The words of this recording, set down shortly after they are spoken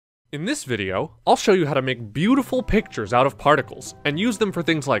In this video, I'll show you how to make beautiful pictures out of particles and use them for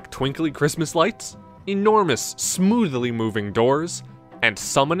things like twinkly Christmas lights, enormous, smoothly moving doors, and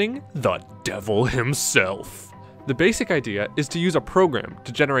summoning the devil himself. The basic idea is to use a program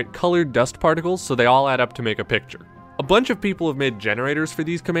to generate colored dust particles so they all add up to make a picture. A bunch of people have made generators for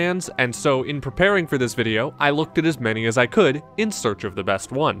these commands, and so in preparing for this video, I looked at as many as I could in search of the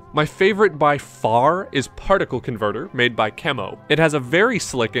best one. My favorite by far is Particle Converter, made by Chemo. It has a very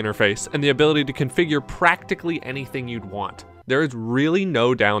slick interface and the ability to configure practically anything you'd want. There is really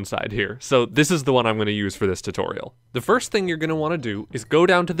no downside here, so this is the one I'm going to use for this tutorial. The first thing you're going to want to do is go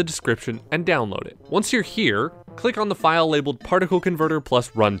down to the description and download it. Once you're here, click on the file labeled Particle Converter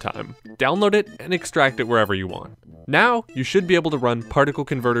plus Runtime. Download it and extract it wherever you want. Now, you should be able to run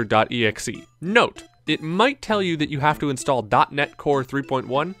particleconverter.exe. Note, it might tell you that you have to install .NET Core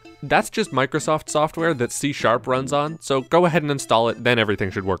 3.1. That's just Microsoft software that C# runs on, so go ahead and install it, then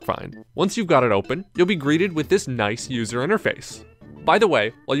everything should work fine. Once you've got it open, you'll be greeted with this nice user interface. By the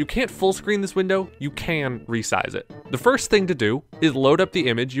way, while you can't full screen this window, you can resize it. The first thing to do is load up the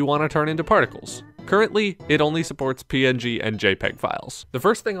image you want to turn into particles. Currently, it only supports PNG and JPEG files. The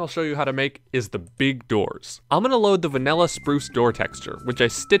first thing I'll show you how to make is the big doors. I'm gonna load the vanilla spruce door texture, which I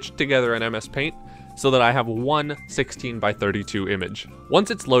stitched together in MS Paint, so that I have one 16 by 32 image. Once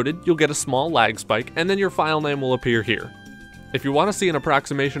it's loaded, you'll get a small lag spike, and then your file name will appear here. If you want to see an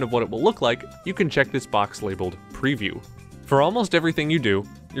approximation of what it will look like, you can check this box labeled Preview. For almost everything you do,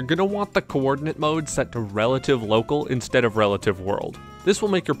 you're gonna want the coordinate mode set to relative local instead of relative world. This will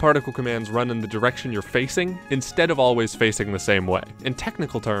make your particle commands run in the direction you're facing, instead of always facing the same way. In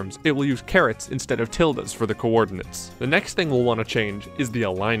technical terms, it will use carets instead of tildes for the coordinates. The next thing we'll want to change is the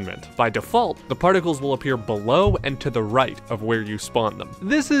alignment. By default, the particles will appear below and to the right of where you spawn them.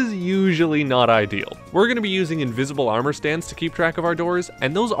 This is usually not ideal. We're going to be using invisible armor stands to keep track of our doors,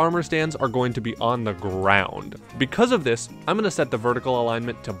 and those armor stands are going to be on the ground. Because of this, I'm going to set the vertical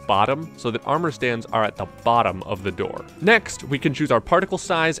alignment to bottom so that armor stands are at the bottom of the door. Next, we can choose our particle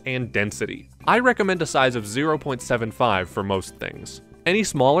size and density. I recommend a size of 0.75 for most things. Any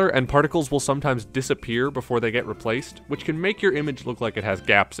smaller and particles will sometimes disappear before they get replaced, which can make your image look like it has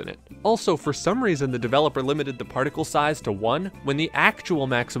gaps in it. Also, for some reason the developer limited the particle size to 1 when the actual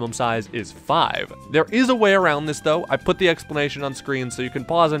maximum size is 5. There is a way around this though. I put the explanation on screen so you can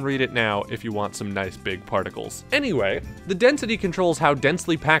pause and read it now if you want some nice big particles. Anyway, the density controls how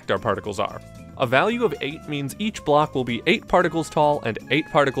densely packed our particles are. A value of 8 means each block will be 8 particles tall and 8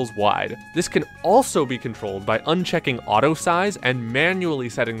 particles wide. This can also be controlled by unchecking auto size and manually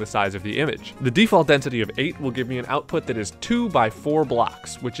setting the size of the image. The default density of 8 will give me an output that is 2 by 4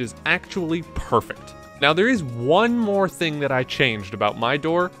 blocks, which is actually perfect. Now there is one more thing that I changed about my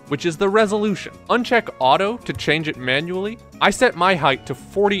door, which is the resolution. Uncheck auto to change it manually. I set my height to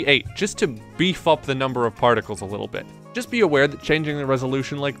 48 just to beef up the number of particles a little bit. Just be aware that changing the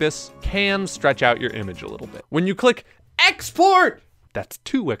resolution like this can stretch out your image a little bit. When you click export, that's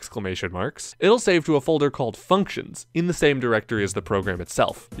 2 exclamation marks, it'll save to a folder called functions in the same directory as the program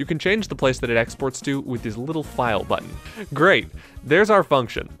itself. You can change the place that it exports to with this little file button. Great, there's our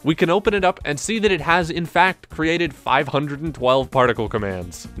function. We can open it up and see that it has in fact created 512 particle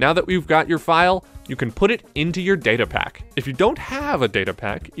commands. Now that we've got your file, you can put it into your data pack. If you don't have a data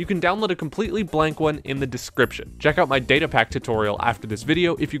pack, you can download a completely blank one in the description. Check out my data pack tutorial after this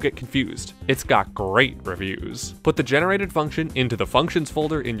video if you get confused. It's got great reviews. Put the generated function into the functions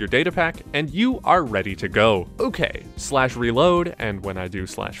folder in your data pack, and you are ready to go. Okay, /reload, and when I do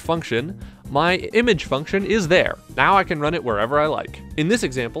 /function, my image function is there. Now I can run it wherever I like. In this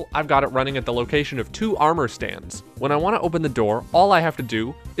example, I've got it running at the location of 2 armor stands. When I want to open the door, all I have to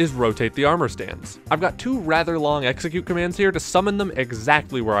do is rotate the armor stands. I've got 2 rather long execute commands here to summon them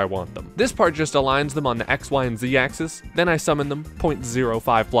exactly where I want them. This part just aligns them on the X, Y, and Z axis, then I summon them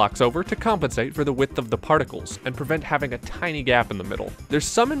 0.05 blocks over to compensate for the width of the particles and prevent having a tiny gap in the middle. They're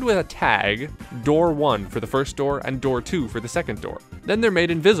summoned with a tag, door 1 for the first door and door 2 for the second door. Then they're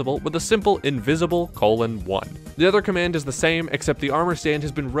made invisible with a simple invisible:1. The other command is the same, except the armor stand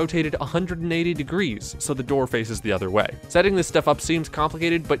has been rotated 180 degrees, so the door faces the other way. Setting this stuff up seems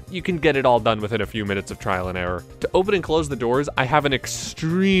complicated, but you can get it all done within a few minutes of trial and error. To open and close the doors, I have an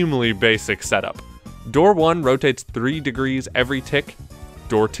extremely basic setup. Door 1 rotates 3 degrees every tick.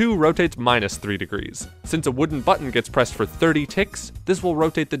 Door 2 rotates -3 degrees. Since a wooden button gets pressed for 30 ticks, this will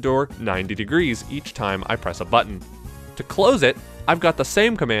rotate the door 90 degrees each time I press a button. To close it, I've got the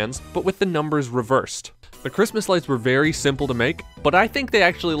same commands, but with the numbers reversed. The Christmas lights were very simple to make, but I think they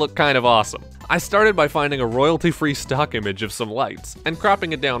actually look kind of awesome. I started by finding a royalty-free stock image of some lights and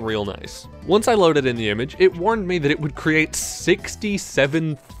cropping it down real nice. Once I loaded in the image, it warned me that it would create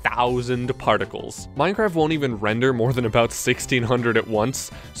 67,000 particles. Minecraft won't even render more than about 1,600 at once,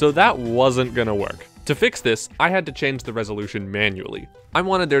 so that wasn't gonna work. To fix this, I had to change the resolution manually. I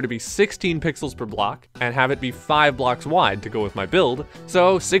wanted there to be 16 pixels per block and have it be 5 blocks wide to go with my build,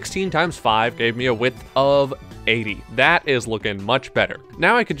 so 16 times 5 gave me a width of 80. That is looking much better.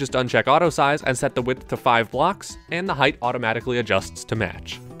 Now I could just uncheck auto size and set the width to 5 blocks, and the height automatically adjusts to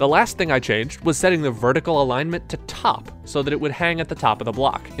match. The last thing I changed was setting the vertical alignment to top so that it would hang at the top of the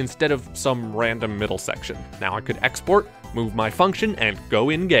block instead of some random middle section. Now I could export, move my function, and go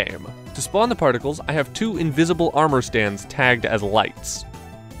in game. To spawn the particles, I have 2 invisible armor stands tagged as lights.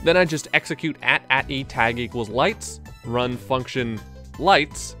 Then I just execute @e tag equals lights, run function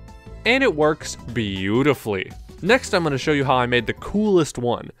lights, and it works beautifully. Next, I'm going to show you how I made the coolest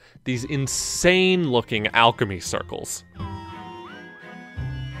one, these insane looking alchemy circles.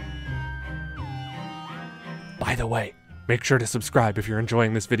 By the way, make sure to subscribe if you're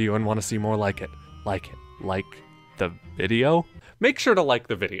enjoying this video and want to see more like it. Like the video? Make sure to like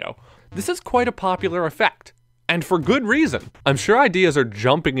the video. This is quite a popular effect, and for good reason. I'm sure ideas are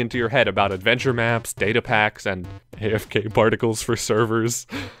jumping into your head about adventure maps, data packs, and AFK particles for servers.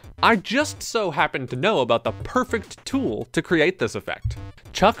 I just so happen to know about the perfect tool to create this effect.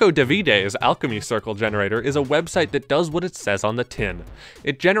 Choco Davide's alchemy circle generator is a website that does what it says on the tin.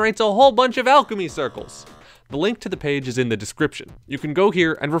 It generates a whole bunch of alchemy circles. The link to the page is in the description. You can go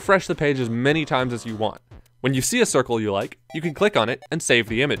here and refresh the page as many times as you want. When you see a circle you like, you can click on it and save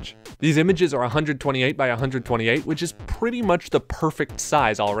the image. These images are 128 by 128, which is pretty much the perfect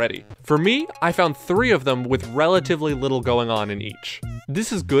size already. For me, I found 3 of them with relatively little going on in each.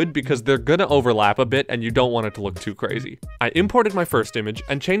 This is good because they're gonna overlap a bit and you don't want it to look too crazy. I imported my first image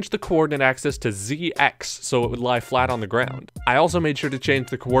and changed the coordinate axis to ZX so it would lie flat on the ground. I also made sure to change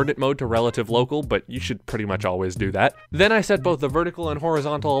the coordinate mode to relative local, but you should pretty much always do that. Then I set both the vertical and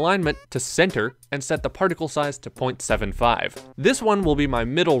horizontal alignment to center and set the particle size to 0.75. This one will be my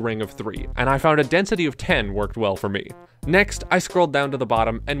middle ring of 3, and I found a density of 10 worked well for me. Next, I scrolled down to the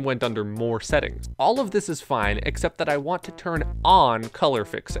bottom and went under more settings. All of this is fine, except that I want to turn on color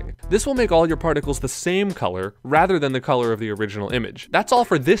fixing. This will make all your particles the same color rather than the color of the original image. That's all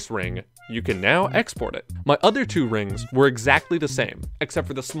for this ring. You can now export it. My other 2 rings were exactly the same, except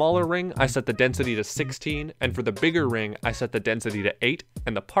for the smaller ring, I set the density to 16, and for the bigger ring, I set the density to 8,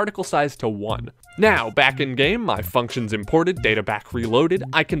 and the particle size to 1. Now, back in game, my functions imported, data back reloaded,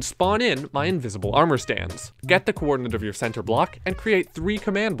 I can spawn in my invisible armor stands. Get the coordinate of your center block, and create 3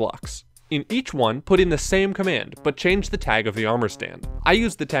 command blocks. In each one, put in the same command, but change the tag of the armor stand. I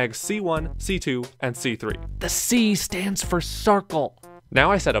used the tags C1, C2, and C3. The C stands for circle. Now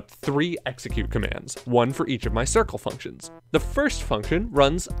I set up 3 execute commands, 1 for each of my circle functions. The first function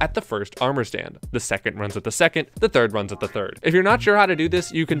runs at the first armor stand, the second runs at the second, the third runs at the third. If you're not sure how to do this,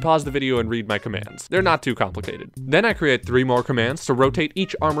 you can pause the video and read my commands. They're not too complicated. Then I create 3 more commands to rotate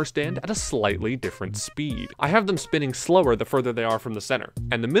each armor stand at a slightly different speed. I have them spinning slower the further they are from the center,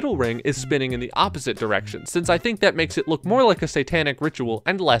 and the middle ring is spinning in the opposite direction, since I think that makes it look more like a satanic ritual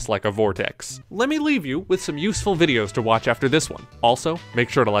and less like a vortex. Let me leave you with some useful videos to watch after this one. Also,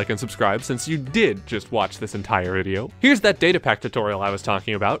 make sure to like and subscribe since you did just watch this entire video. Here's that data pack tutorial I was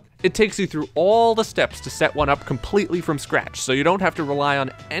talking about. It takes you through all the steps to set one up completely from scratch, so you don't have to rely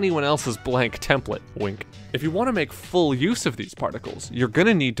on anyone else's blank template, wink. If you want to make full use of these particles, you're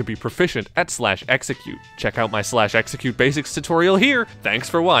gonna need to be proficient at /execute. Check out my /execute basics tutorial here.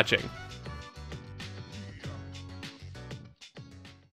 Thanks for watching.